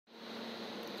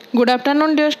Good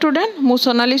afternoon dear student मु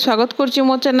सोनाली स्वागत करुच्ची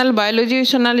मो चैनल बायोलॉजी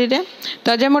सोनाली रे।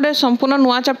 तो आज गोटे संपूर्ण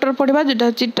नुआ चैप्टर पढ़ा जोटा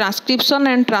हूँ ट्रांसक्रिप्शन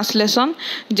एंड ट्रांसलेशन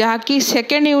जहाँकि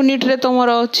सेकेंड यूनिट रे तुम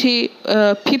अच्छी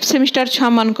 5th सेमिस्टर छुआ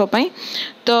मान।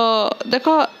 तो देख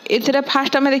ये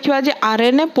फास्ट आम देखा जे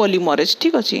आरएनए पॉलीमरेज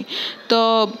ठीक अच्छे। तो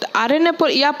आरएनए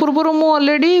या पूर्व मु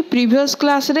ऑलरेडी प्रीवियस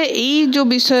क्लास रे यही जो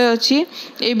विषय अच्छी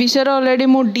ये विषय ऑलरेडी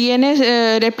मु डीएनए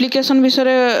रेप्लिकेशन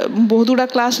विषय बहुत गुड़ा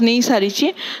क्लास नहीं सारी।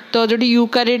 तो जो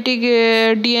यूकारियोटिक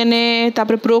डीएनए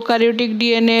तापर प्रोकारियोटिक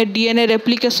डीएनए डीएनए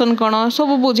रेप्लिकेशन कौन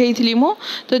सब बुझे मु।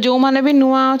 तो जो मैंने भी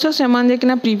नुआ अच्छे से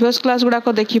प्रीवियस क्लास गुड़ाक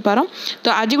देखिपार।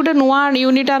 तो आज गोटे नुआ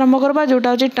यूनिट आरंभ करवा जोटा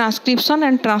हूँ ट्रांसक्रिप्शन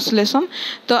एंड ट्रांसलेशन।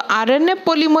 तो आरएनए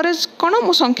पॉलीमरेज कौन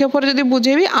मु संक्षेप जब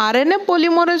बुझेबी आरएनए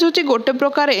पॉलीमरेज हूँ गोटे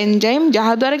प्रकार एंजाइम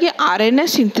जहाँद्वारा कि आरएनए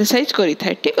सिंथेसाइज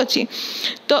करिथाय ठीक अच्छे।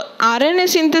 तो आरएनए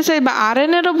सिंथेसाइज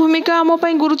आरएनए रो भूमिका आम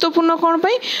गुरुत्वपूर्ण कौन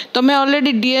पाई तो मैं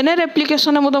ऑलरेडी डीएनए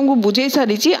रेप्लिकेशन में तुमको बुझे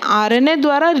सारी आरएनए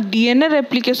द्वारा डीएनए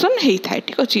रेप्लिकेशन होता है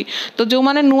ठीक अच्छे। तो जो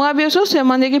मैंने नुआ भी अच्छे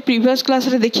से प्रीवियस क्लास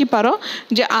रे देखि पारो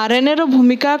जे आरएनए रो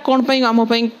भूमिका कौन पाई आम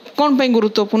कौन पाई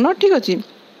गुरुत्वपूर्ण ठीक अच्छे।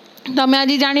 तो आम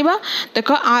आज जानिबा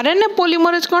देख आरएनए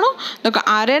पॉलीमरेज कौन देख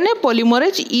RNA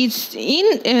polymerase is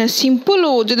in simple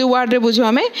जो वर्ड रे बुझो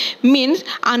आम means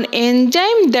an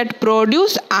enzyme that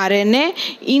produce RNA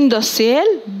in the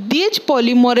cell. This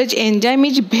polymerase enzyme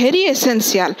is very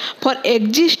essential for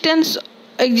existence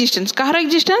Kahar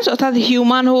existence अर्थात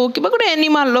ह्यूमन हो कि गोटे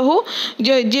एनिमल हो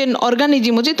जो जे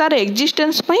ऑर्गेनिज्म हो तार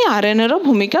एग्जिस्टेंस आरएनए रो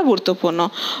भूमिका गुरुत्वपूर्ण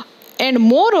and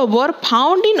moreover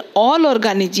found in all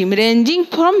organism ranging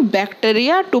from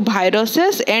bacteria to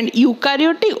viruses and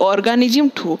eukaryotic organism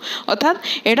too।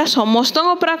 अर्थात एटा समस्त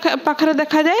पाखरे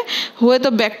देखा जाए हुए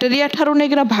तो बैक्टेरिया ठारू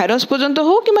नहीं भाइरस पर्यंत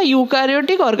हो कि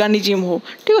यूकारियोटिक ऑर्गेनिज्म हो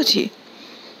ठीक अच्छे।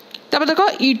 तब देखो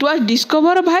इट वाज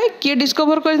डिस्कवर भाई किए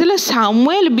डिस्कवर करथिले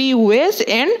सैमुएल बी वेस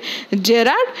एंड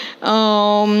जेरार्ड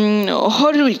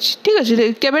हॉर्विच ठीक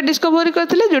अच्छे। केबे डिस्कवर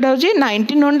करथिले जोटा होची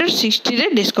 1960 रे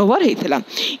discover हेतिला।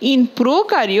 In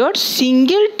प्रोकारियोट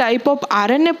single type of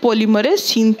RNA polymerase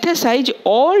synthesise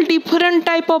all different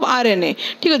type of RNA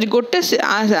ठीक अच्छे। गोटे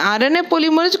आरएनए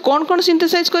पॉलीमरेज कौन कौन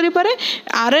सिंथेसाइज करि पारे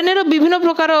आरएनए रो विभिन्न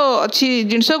प्रकार अच्छी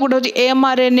जिनस गोटे होची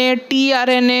एमआरएनए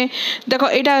टीआरएनए। देखो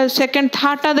एटा सेकंड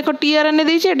थर्डटा देखो टीआरएनए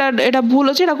देइछे एटा भूल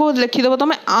अछि एटा को लिखि देबो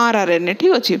तमे आरआरएनए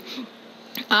ठीक अछि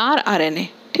आरआरएनए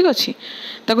ठीक अच्छे।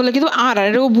 ताको लिखि दो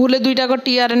आरआरएनए को भूले दुईटा को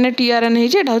टीआरएनए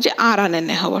हेजे एटा होची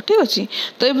आरएनए हबो ठीक अच्छे।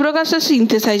 तो ए प्रकार से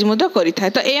सिंथेसाइज मध्य करि थाए।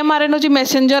 तो एमआरएनए होची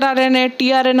मेसेंजर आरएनए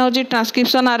टीआरएनए होची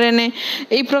ट्रांसक्रिप्शन आरएनए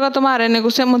ए प्रकार तुम आरएनए को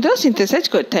से मध्य सिंथेसाइज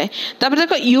करि थाए। तापर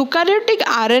देखो यूकारियोटिक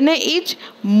आरएनए इज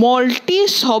मल्टी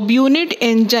सब यूनिट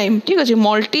एंजाइम ठीक अच्छे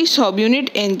मल्टी सब unit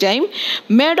enzyme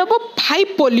made up of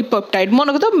 5 polypeptide.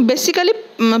 मन तो बेसिकली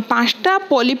 5टा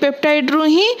पॉलीपेप्टाइड रु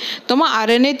ही तुम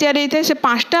आरएनए तैयार होता है। से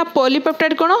 5टा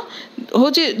पॉलीपेप्टाइड कौन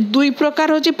हूँ 2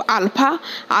 प्रकार हूँ आल्फा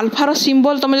आल्फार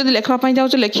सिंबल तुम जो लिखवाई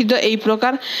चाहो लिखिद यही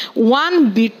प्रकार 1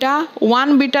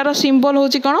 बीटा सिंबल हूँ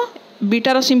कौन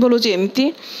बीटार सिंबल होची एमती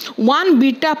 1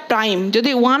 बीटा प्राइम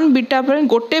जदि 1 बीटा प्राइम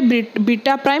गोटे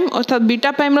बीटा प्राइम अर्थात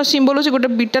बीटा प्राइम रो सिंबल होची गोटे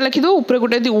बीटा लिखि दो ऊपर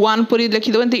गोटे 1 परी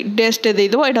लिखि दो एमती डैश टे दे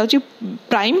दो एटा होची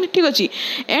प्राइम ठीक अछि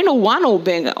and 1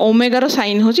 omega omega rho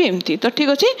sine होची एमती। तो ठीक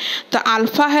अछि। तो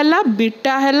अल्फा हैला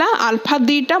बीटा हैला अल्फा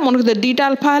दीटा मन के दीटा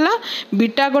अल्फा हैला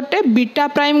बीटा गोटे बीटा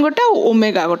प्राइम गोटे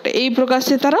ओमेगा गोटे एई प्रकार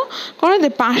से तार कोन दे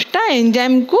 5टा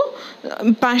एंजाइम को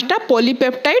 5टा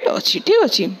पॉलीपेप्टाइड अछि ठीक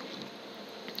अछि।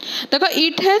 देखो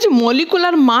it has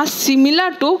molecular mass similar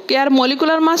to यार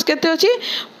मॉलिक्यूलर मास केते अछि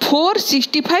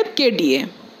 465 kDa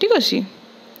ठीक अछि।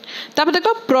 तब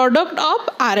देखो प्रोडक्ट ऑफ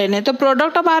आरएनए। तो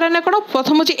प्रोडक्ट ऑफ आरएनए कौन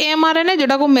प्रथम होची एमआरएनए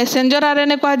जोटा को मेसेंजर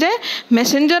आरएनए कहा जाए।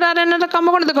 मेसेंजर आरएनए रा काम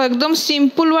कौन देखो एकदम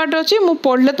सिंपल वर्ड अछि मु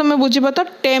पढ़ले तुम बुझिबा। तो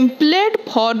template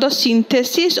for the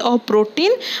synthesis of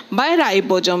protein bye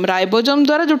ribosome ribosome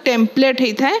द्वारा जो टेम्पलेट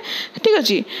होता है ठीक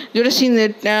अच्छे जोटा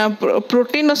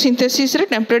प्रोटीन रो सिंथेसिस रे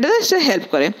टेम्पलेट से हेल्प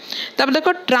करे। तब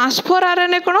देखो ट्रांसफर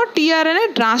आरएनए कौन tRNA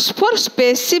transfer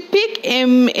specific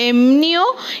amino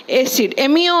acid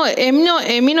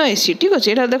amino acid ठीक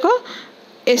अच्छे। एटा देखो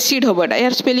एसिड हम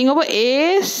यार स्पेलिंग हम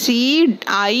ACIDS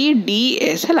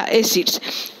है acids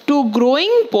to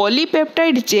growing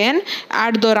polypeptide chain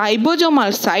at the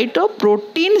ribosomal site of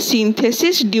protein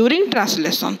synthesis during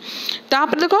translation.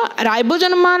 तापर देखो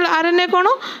राइबोसोमल आरएनए कौन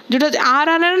जोटा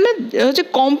आरएनए होचे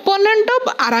कंपोनेंट ऑफ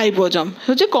राइबोसोम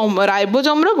होचे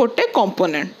राइबोसोम रो गोटे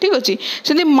कंपोनेंट ठीक अछि।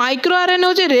 सेंति माइक्रो आरएनए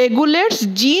होचे रेगुलेट्स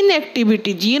जीन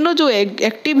एक्टिविटी जीन रो जो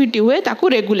एक्टिविटी हुए ताको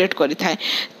रेगुलेट करि थाए।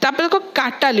 तापर देखो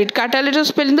कैटालिट कैटालिट रो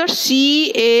spelling the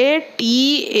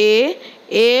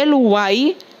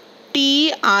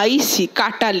CATALYTIC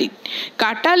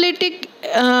catalytic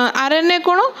RNA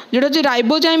कौन जोटा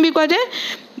राइबोजाइम भी कह जाए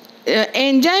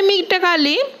एंजाइमिक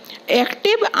खाली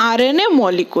एक्टिव आरएनए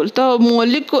मॉलिक्यूल तो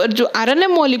मॉलिक्यूल जो आरएनए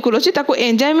मॉलिक्यूल अच्छी ताको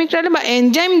एंजाइमिक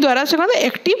एंजाइम द्वारा से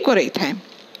एक्टिव कराई थाए।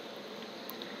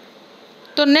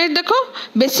 तो नेक्स्ट देखो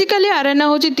बेसिकली आरएनए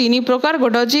हूँ तीन प्रकार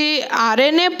गोटे हूँ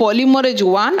RNA polymerase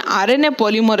 1 RNA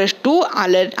polymerase 2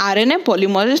 RNA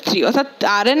polymerase 3 अर्थात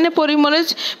आरएनए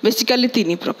पॉलीमरेज बेसिकली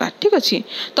तीन प्रकार ठीक अच्छे।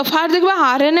 तो फास्ट देखा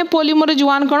आरएनए पॉलीमरेज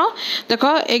 1 कौन देख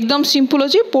एकदम सिंपल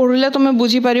अच्छी पढ़ले तुम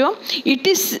बुझीपार it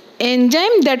is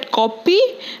enzyme that copy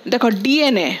देख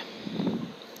डीएनए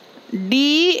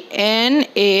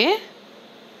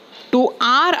टू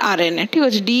आरएनए ठीक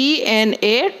अच्छे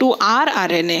DNA to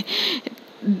RNA.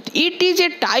 It is a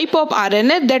type of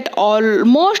RNA that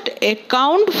almost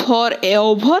account for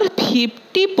over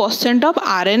 50% of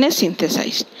RNA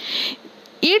synthesized.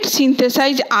 It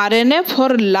synthesizes RNA for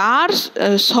large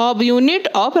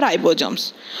subunit of ribosomes.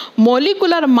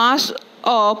 Molecular mass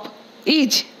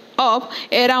is of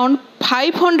around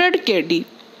 500 kD.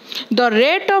 The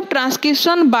rate of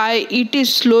transcription by it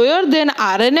is slower than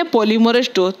RNA polymerase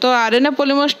 2. तो RNA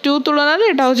polymerase 2 तुलना रे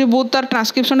एटा होची बहुत तार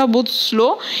transcription बहुत slow.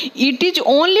 It is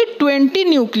only 20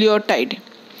 nucleotide.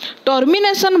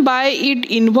 Termination by it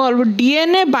involve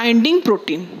DNA binding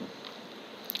protein.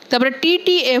 तापर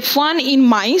TTF1 in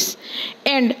mice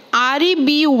and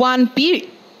REB1P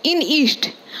in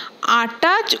yeast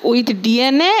attach with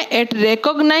DNA at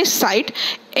recognized site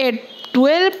at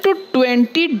 12 to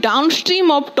 20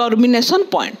 downstream of termination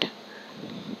point.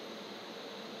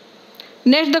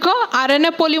 Next देखो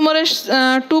RNA polymerase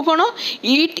 2 कौन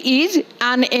it is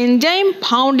an enzyme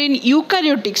found in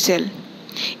eukaryotic cell.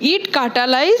 It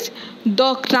catalyzes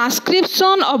the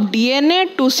transcription of DNA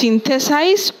to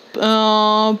synthesize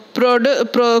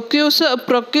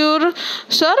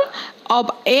precursor of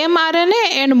mRNA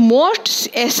and most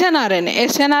snRNA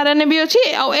snRNA भी अच्छी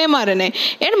और mRNA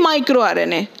and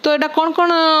microRNA. तो एटा कौन कौन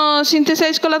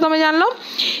synthesise कला तुम जान लो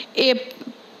ए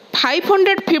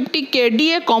 550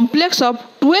 kDa complex of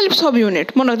 12 सब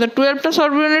यूनिट मन 12 टा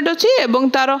सब यूनिट अच्छी एवं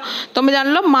तार तुम जान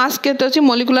लो मास केते अच्छी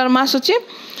मोलिकुलर मास अच्छी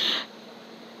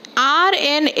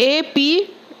RNAP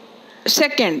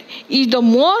second is the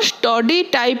most sturdy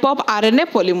type of RNA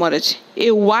polymerase.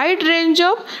 A wide range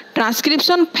of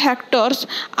transcription factors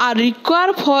are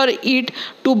required for it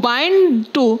to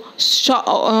bind to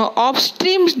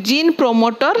upstream gene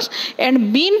promoters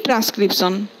and bean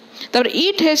transcription. Therefore,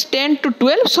 it has 10 to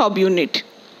 12 subunit.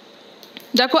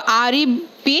 जाको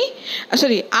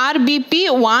RBP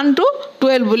 1 to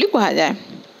 12 बोली कहा जाए.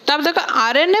 तब देखो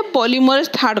RNA polymerase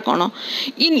third कौन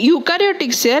इन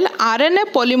eukaryotic cell RNA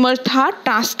polymerase third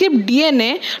transcript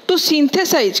DNA to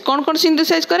synthesise कौन कौन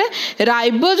synthesise करे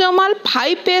ribosomal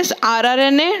 5S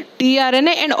rRNA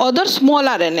tRNA and other small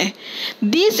RNA.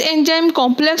 This enzyme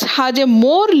complex has a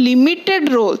more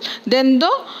limited role than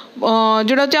the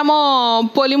जोड़ा होचे हम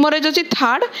polymerase होची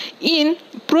third in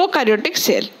prokaryotic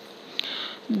cell.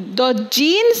 The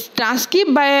genes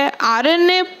transcribed by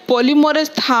RNA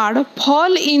polymerase third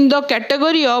fall in the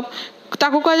category of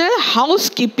ताको कहा जाए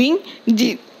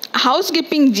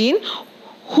housekeeping gene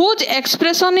whose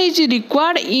expression is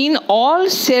required in all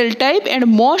cell type and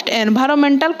most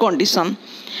environmental condition.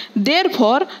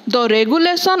 Therefore, the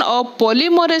regulation of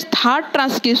polymerase third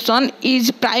transcription is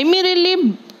primarily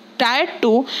tied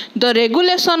to the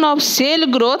regulation of cell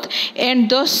growth and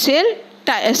the cell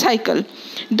cycle,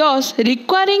 thus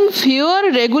requiring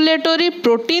fewer regulatory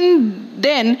protein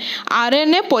than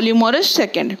RNA polymerase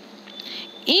second.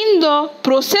 In the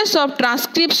process of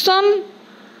transcription,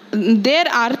 there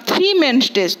are three main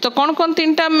stages. तो कौन कौन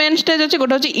तीनटा main stage अच्छे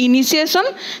गोटे अच्छे initiation,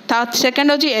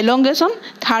 second अच्छे elongation,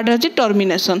 third अच्छे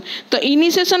termination. तो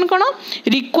initiation कौन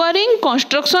requiring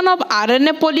construction of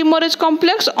RNA polymerase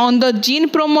complex on the gene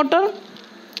promoter.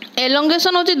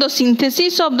 Elongation होची the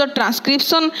synthesis of the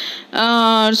transcription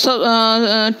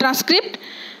transcript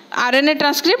RNA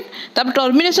transcript. तब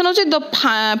termination होची the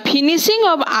finishing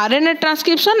of RNA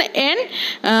transcription and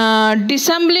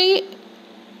disassembling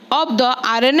of the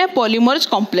RNA polymerase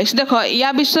complex. देखो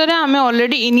या विषय रे हमें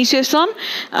already initiation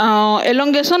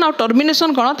elongation और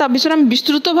termination कौन ता विषय में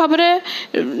विस्तृत भाव में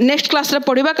नेक्स्ट क्लास रे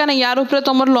पढ़िबा कारण यार ऊपर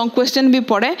तुम लॉन्ग क्वेश्चन भी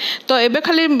पड़े. तो एबे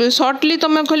खाली शॉर्टली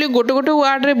तुम खाली गोटे गोटे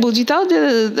वर्ड रे बुझी थाओ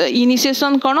जे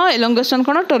इनिशिएशन कौन एलोंगेशन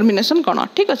कौन टर्मिनेशन कौन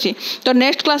ठीक अच्छे. तो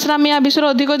नेक्स्ट क्लास रे हम या विषय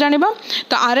अधिक जानिबा.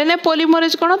 तो RNA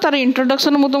polymerase कौन तार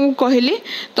इंट्रोडक्शन मु तुमको कहली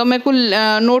तुम को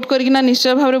नोट करकिना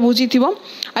निश्चय भाव में बुझी थिबो.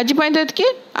 आज पई तो एतकी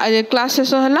आज क्लास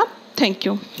शेष होला. Thank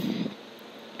you.